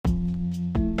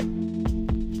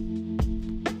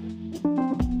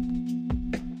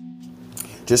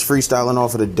Just freestyling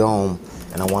off of the dome,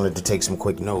 and I wanted to take some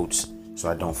quick notes so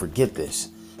I don't forget this.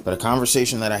 But a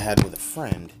conversation that I had with a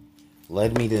friend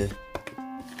led me to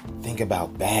think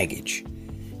about baggage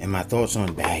and my thoughts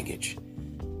on baggage.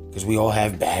 Because we all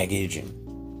have baggage and,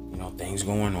 things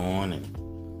going on.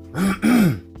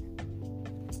 And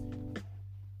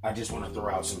I just want to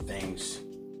throw out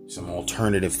some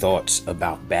alternative thoughts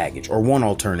about baggage, or one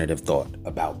alternative thought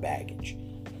about baggage.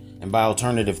 And by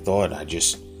alternative thought, I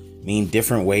just mean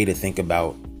different way to think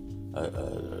about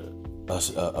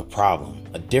a problem,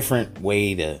 a different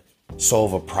way to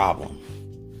solve a problem.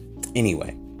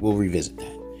 Anyway, we'll revisit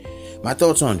that. My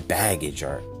thoughts on baggage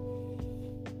are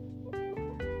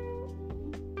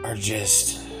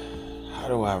just, how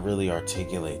do I really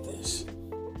articulate this?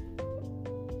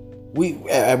 We,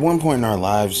 at one point in our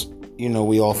lives,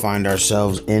 we all find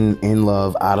ourselves in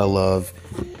love, out of love,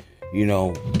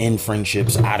 in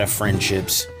friendships, out of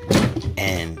friendships.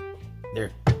 And there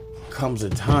comes a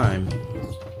time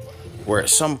where at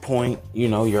some point,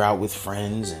 you're out with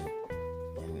friends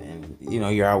and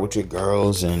you're out with your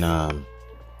girls and,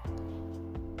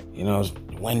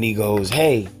 Wendy goes,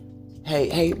 hey,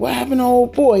 what happened to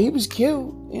old boy? He was cute.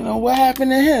 What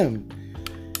happened to him?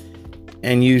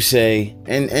 And you say,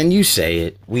 and you say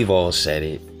it, we've all said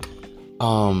it.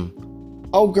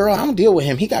 Oh girl, I don't deal with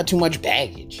him. He got too much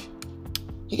baggage.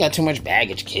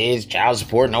 Kids, child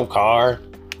support, no car.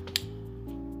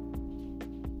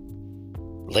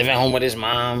 Living home with his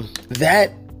mom.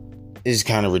 That is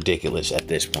kind of ridiculous at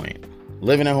this point.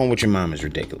 Living at home with your mom is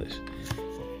ridiculous.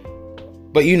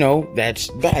 But that's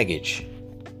baggage.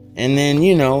 And then,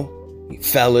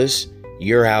 fellas,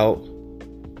 you're out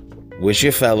with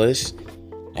your fellas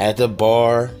at the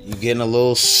bar. You're getting a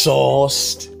little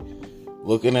sauced,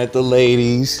 looking at the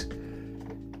ladies.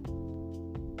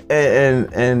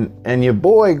 And your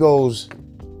boy goes,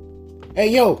 hey,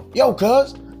 yo,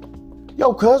 cuz,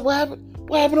 what happened?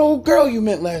 What happened to old girl you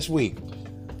met last week?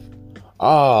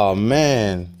 Oh,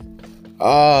 man.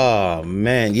 Yeah.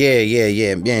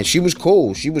 Man, she was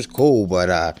cool,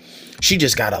 but she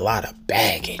just got a lot of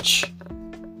baggage.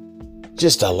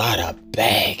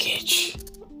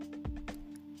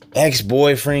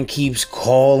 Ex-boyfriend keeps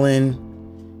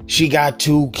calling. She got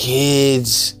 2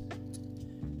 kids.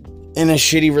 In a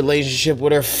shitty relationship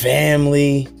with her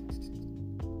family.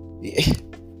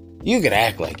 You could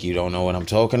act like you don't know what I'm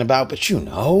talking about, but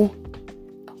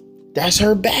that's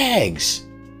her bags.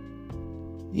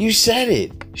 You said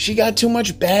it. She got too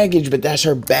much baggage, but that's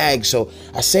her bag. So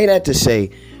I say that to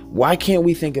say, why can't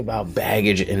we think about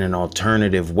baggage in an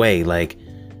alternative way? Like,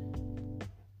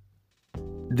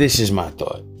 this is my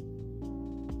thought.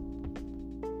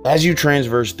 As you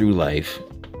transverse through life,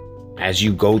 as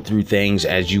you go through things,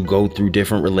 as you go through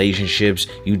different relationships,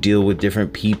 you deal with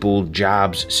different people,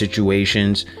 jobs,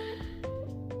 situations.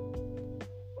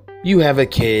 You have a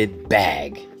kid,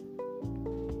 bag.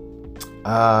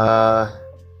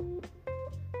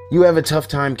 You have a tough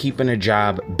time keeping a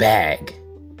job, bag.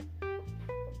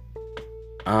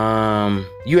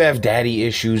 You have daddy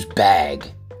issues, bag.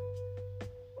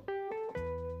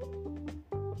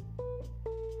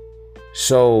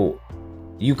 So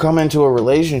you come into a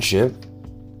relationship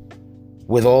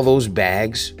with all those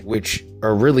bags, which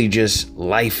are really just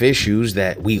life issues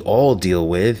that we all deal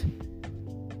with.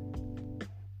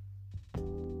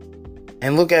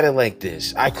 And look at it like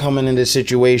this. I come into this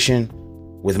situation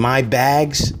with my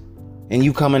bags, and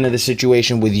you come into the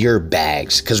situation with your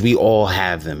bags, because we all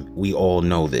have them. We all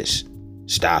know this.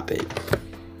 Stop it.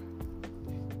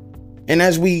 And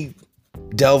as we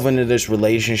delve into this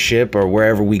relationship or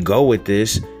wherever we go with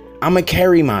this, I'm going to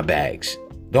carry my bags.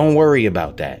 Don't worry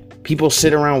about that. People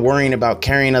sit around worrying about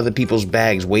carrying other people's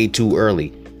bags way too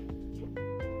early.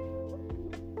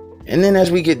 And then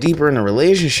as we get deeper in a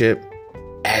relationship,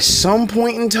 at some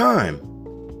point in time,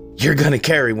 you're going to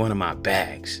carry one of my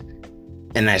bags.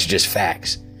 And that's just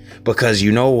facts. Because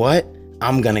you know what?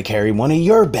 I'm going to carry one of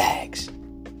your bags.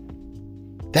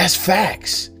 That's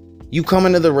facts. You come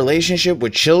into the relationship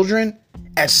with children,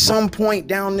 at some point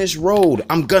down this road,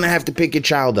 I'm going to have to pick your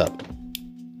child up.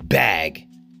 Bag.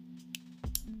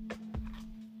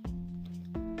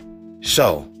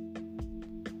 So,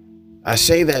 I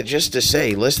say that just to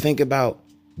say, let's think about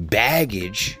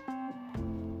baggage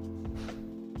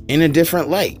in a different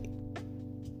light.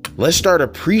 Let's start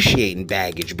appreciating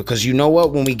baggage, because you know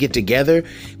what? When we get together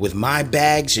with my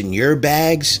bags and your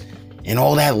bags and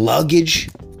all that luggage,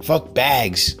 fuck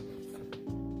bags.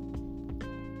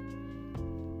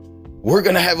 We're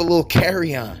going to have a little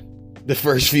carry-on the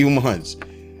first few months.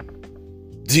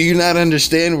 Do you not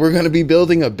understand? We're going to be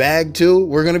building a bag too.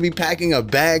 We're going to be packing a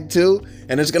bag too.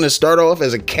 And it's going to start off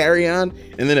as a carry-on.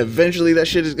 And then eventually that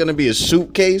shit is going to be a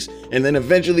suitcase. And then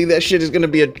eventually that shit is going to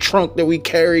be a trunk that we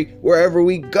carry wherever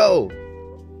we go.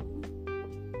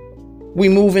 We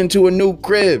move into a new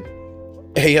crib.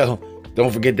 Hey, yo,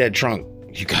 don't forget that trunk.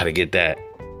 You got to get that.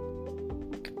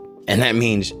 And that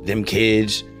means them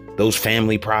kids, those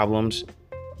family problems,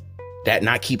 that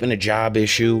not keeping a job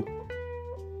issue,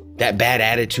 that bad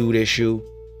attitude issue,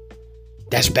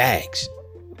 that's bags.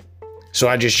 So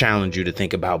I just challenge you to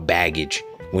think about baggage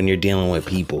when you're dealing with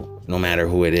people, no matter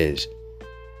who it is.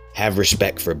 Have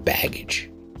respect for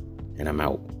baggage. And I'm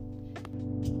out.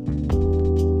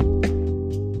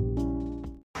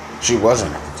 She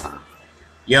wasn't.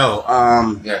 Yo,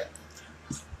 Yeah.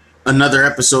 Another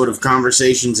episode of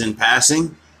Conversations in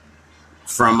Passing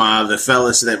from the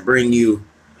fellas that bring you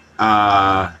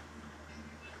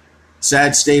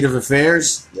Sad State of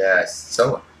Affairs. Yes.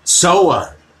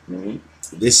 SOA. Mm-hmm.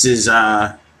 This is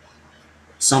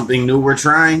something new we're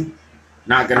trying.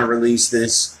 Not going to release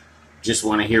this. Just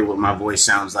want to hear what my voice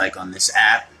sounds like on this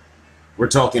app. We're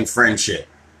talking friendship.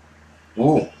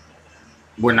 Ooh.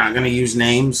 We're not going to use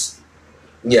names.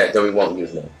 Yeah, then we won't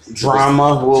use names.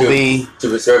 Drama will be to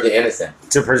preserve the innocent.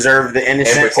 To preserve the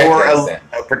innocent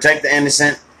protect the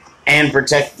innocent and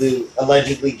protect the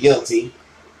allegedly guilty.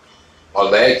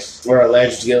 Alleged. Or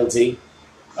alleged guilty.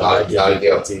 A lot of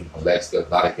guilty. Alleged guilt. A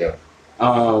lot of guilt.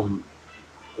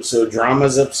 So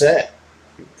Drama's upset.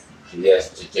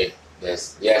 Yes,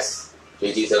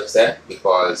 JG's upset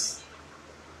because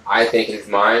I think in his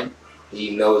mind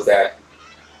he knows that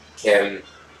Kim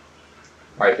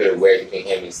probably put a wedge between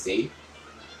him and Steve.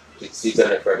 She's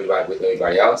done it for everybody with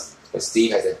everybody else, but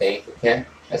Steve has a thing for Kim.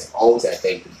 Has always had a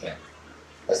thing for Kim.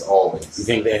 As always. You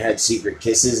think they had secret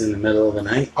kisses in the middle of the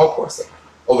night? Oh, of course they have.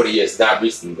 Over the years, not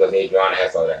recently, because Adriana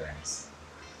has all that ass.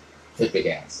 Big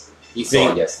ass. You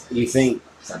think? Yes. You think?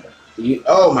 Something.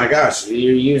 Oh my gosh,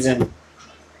 you're using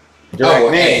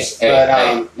direct names, but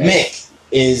Mick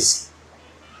is.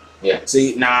 Yeah.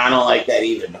 See, I don't like that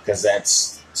either because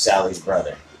that's Sally's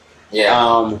brother.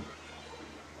 Yeah.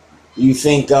 You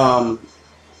think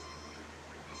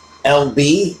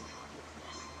LB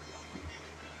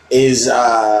is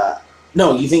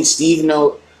no, you think Steve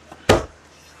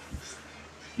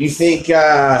you think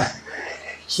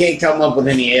can't come up with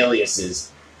any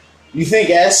aliases. You think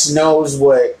S knows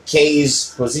what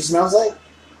K's pussy smells like?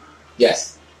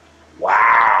 Yes.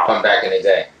 Wow. From back in the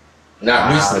day.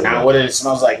 Not recently. Not what it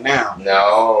smells like now.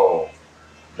 No,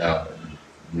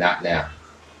 not now.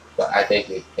 But I think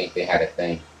they had a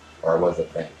thing, or it was a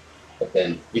thing. But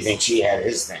then you think she had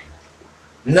his thing?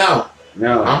 No.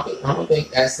 No. I don't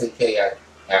think S and K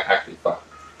actually fucked.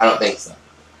 I don't think so.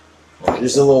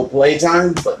 Just a little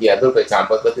playtime? But yeah, a little playtime,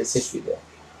 but there's history there.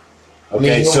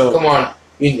 Okay, I mean, so come on.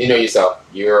 You know yourself.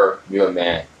 You're a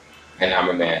man, and I'm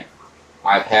a man.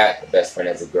 I've had a best friend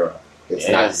as a girl. It's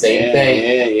not the same thing.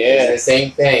 Yeah. It's the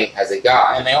same thing as a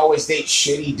guy. And they always date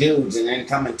shitty dudes and then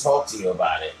come and talk to you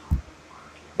about it.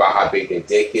 About how big their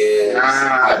dick is.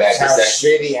 How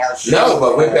shitty. No,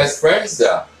 but we're best friends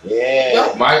though. Yeah.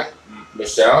 No,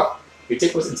 Michelle, your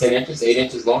dick wasn't 10 inches, 8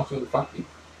 inches long. She would fuck you.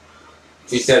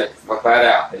 She said it flat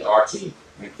out. And Archie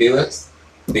and Felix,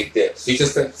 big dick. She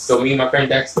just said, so me and my friend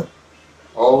Dexter.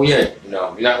 Oh yeah,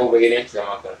 you're not over 8 inches. I'm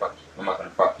not gonna fuck you. I'm not gonna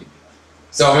fuck you.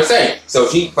 So I'm saying. So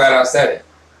she flat out said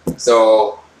it.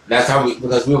 So that's how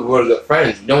because we were really good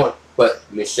friends. No one but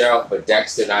Michelle, but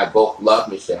Dexter and I both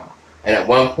loved Michelle. And at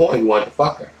one point we wanted to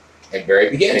fuck her. At the very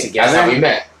beginning. Together? That's how we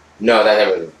met. No, that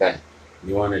never was a thing.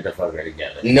 You wanted to fuck her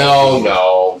together? No.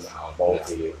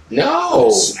 Both of you. No.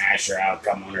 Smash her out,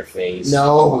 come on her face.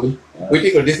 No. We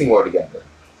did go to Disney World together.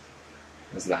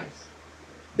 It was nice.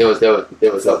 There was no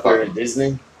fucking at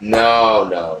Disney.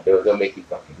 No. There was no Mickey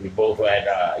fucking. We both had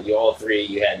you all three.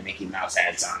 You had Mickey Mouse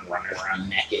hats on, running around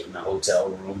naked in the hotel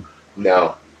room.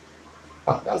 No.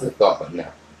 Oh, that was a thought, but no,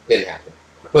 didn't happen.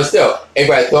 But still,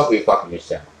 everybody thought we were fucking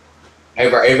Michelle.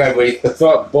 Everybody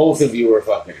thought both of you were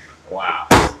fucking. Wow.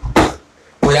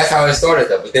 Well, that's how it started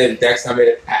though. But then Dexter and I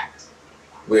made a pact.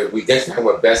 We Dexter and I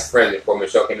were best friends before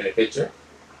Michelle came in the picture,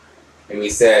 and we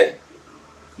said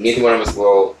neither one of us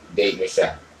will date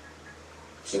Michelle.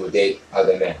 She would date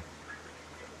other men.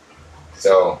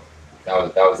 So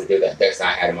that was the deal that Dexter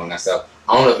and I had among ourselves.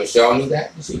 I don't know if Michelle knew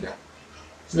that. Did she know?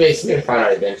 She may have found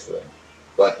out eventually.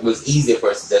 But it was easier for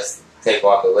us to just take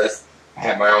off the list. I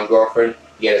had my own girlfriend.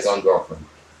 He had his own girlfriend.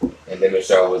 And then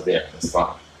Michelle was there. It was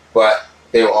fine. But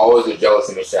they were always jealous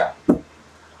of Michelle.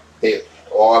 They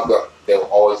were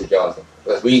always jealous of her.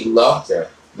 Because we loved her.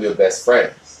 We were best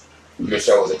friends.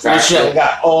 Michelle was attractive. Michelle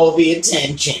got all the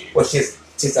attention. Well, she's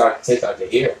tits out to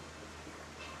here.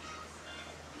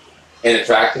 And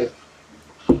attractive.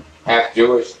 Half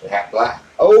Jewish, half black.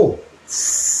 Oh,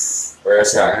 Very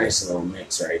that's a attractive. nice little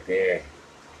mix right there.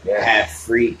 Yeah. Half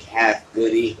freak, half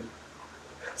goody.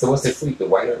 So what's the freak, the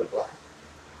white or the black?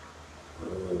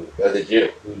 Ooh, The other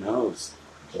Jew. who knows?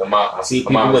 My mom, See, my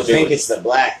people mom would was think Jewish. it's the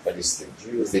black, but it's the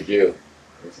Jew. It's the Jew.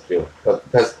 It's the Jew.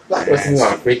 Because black person is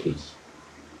freakish.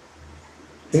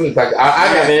 To me, like,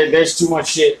 There's too much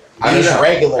shit. I don't These know.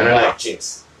 regular I don't know. black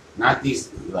chicks, not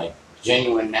these like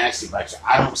genuine nasty black chicks.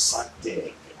 I don't suck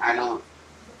dick. I don't.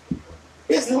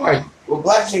 there's no idea. Well,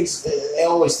 black chicks, they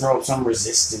always throw up some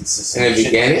resistance to some In the shit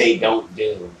that beginning? they don't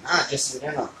do. Not just in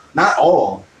general. Not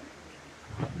all.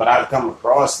 But I've come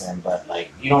across them. But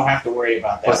like, you don't have to worry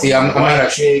about that. Well, see, With I'm a white not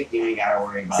a- chick. You ain't gotta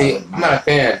worry about See, it. I'm not a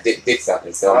fan of dick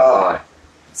sucking, so Oh. I'm fine.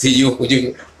 See, you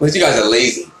guys are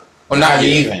lazy. Well, not Not you.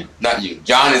 even. Not you.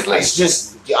 John is It's lazy.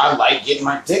 just I like getting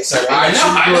my dick sucked. I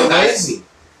know that. Lazy.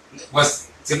 But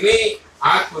to me,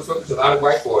 I was talking to a lot of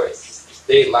white boys.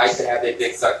 They like to have their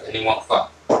dick sucked and they want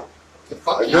fuck. The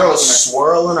fuck A girl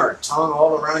swirling her tongue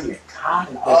all around your cock.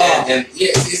 and yeah,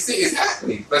 you see,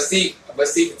 exactly. But see,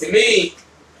 to me,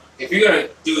 if you're gonna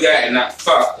do that and not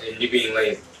fuck, then you're being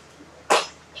lazy.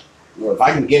 Well, if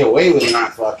I can get away with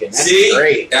not fucking, that's See,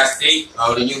 great. that's the.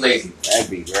 Oh, then you lazy.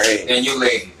 That'd be great. Then you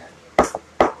lazy.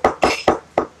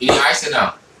 You need ice or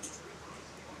no?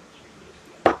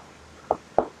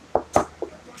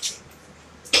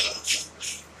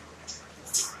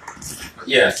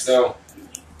 Yeah. So.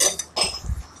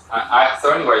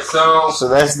 So anyway, So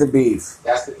that's the beef.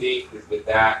 that's the beef is with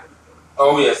that.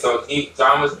 Oh yeah, so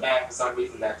John was mad for some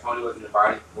reason that Tony wasn't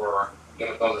invited for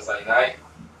Game of Thrones on Sunday night.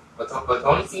 But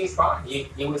Tony seems fine.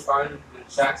 He was fine in the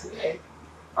chat today.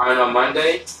 Fine on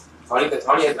Monday. Tony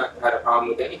has not had a problem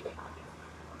with anything.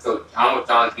 So I don't know what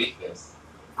John's beef is.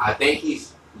 I think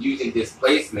he's using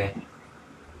displacement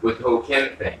with the whole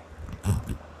Kim thing.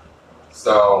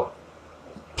 So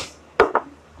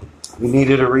You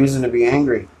needed a reason to be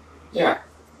angry. yeah.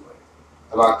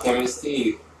 About Kim and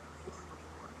Steve.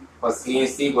 Well, he and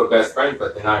Steve were best friends,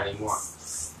 but they're not anymore.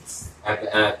 And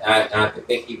I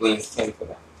think he blames Kim for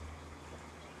that.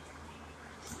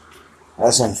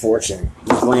 That's unfortunate.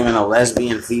 He's blaming a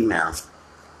lesbian female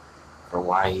for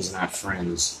why he's not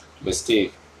friends. With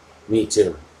Steve. Me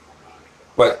too.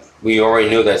 But we already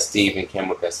knew that Steve and Kim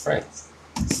were best friends.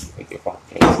 Make your phone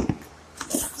crazy.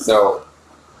 So,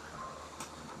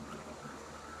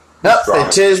 Nope, Drama.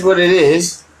 it is what it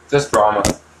is. just drama.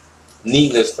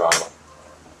 Needless drama.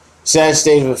 Sad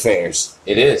state of affairs.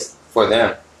 It is for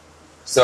them.